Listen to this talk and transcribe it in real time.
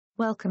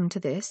Welcome to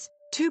this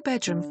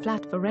two-bedroom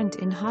flat for rent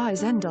in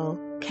Haasendal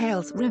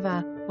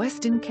Kuilsriver,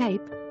 Western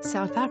Cape,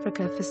 South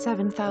Africa for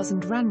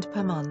R7,000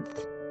 per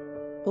month.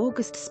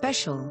 August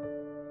special.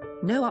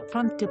 No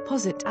upfront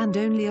deposit and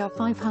only a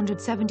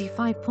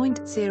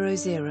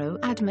 575.00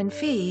 admin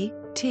fee,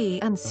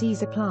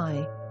 T&Cs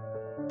apply.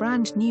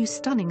 Brand new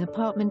stunning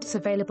apartments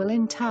available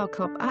in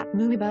Towerkop at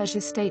Mooiberge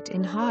Estate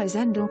in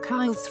Haasendal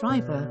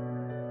Kuilsriver.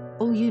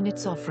 All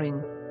units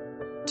offering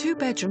 2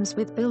 bedrooms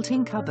with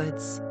built-in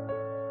cupboards,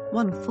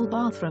 1 full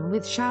bathroom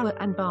with shower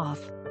and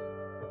bath,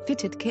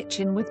 fitted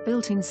kitchen with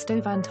built-in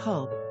stove and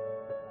hob,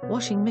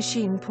 washing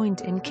machine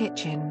point-in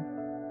kitchen.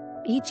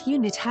 Each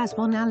unit has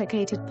 1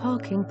 allocated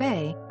parking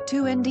bay,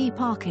 2 ND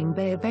parking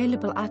bay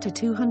available at a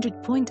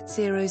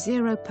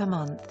 200.00 per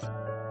month.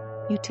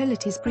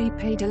 Utilities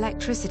prepaid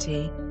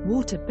electricity,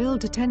 water bill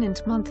to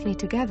tenant monthly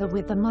together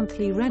with the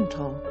monthly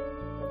rental.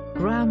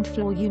 Ground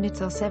floor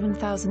units are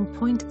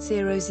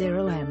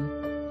 7,000.00 m.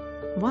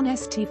 1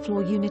 ST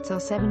floor units are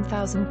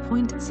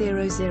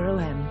 7,000.00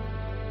 m.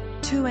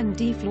 2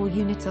 ND floor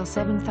units are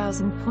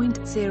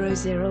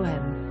 7,000.00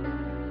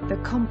 m. The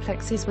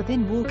complex is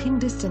within walking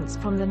distance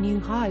from the new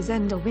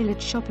Haasendal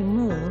Village shopping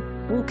mall,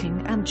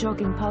 walking and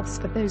jogging paths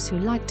for those who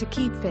like to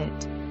keep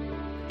fit.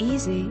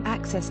 Easy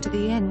access to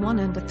the N1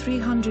 and the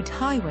 300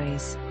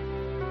 highways.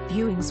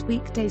 Viewings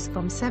weekdays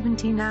from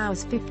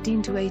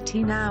 17:15 to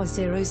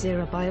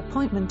 18:00 by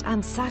appointment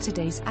and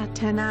Saturdays at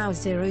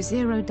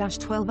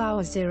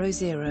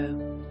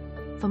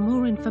 10:00–12:00. For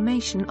more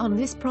information on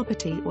this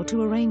property or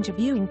to arrange a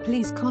viewing,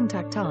 please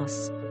contact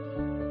us.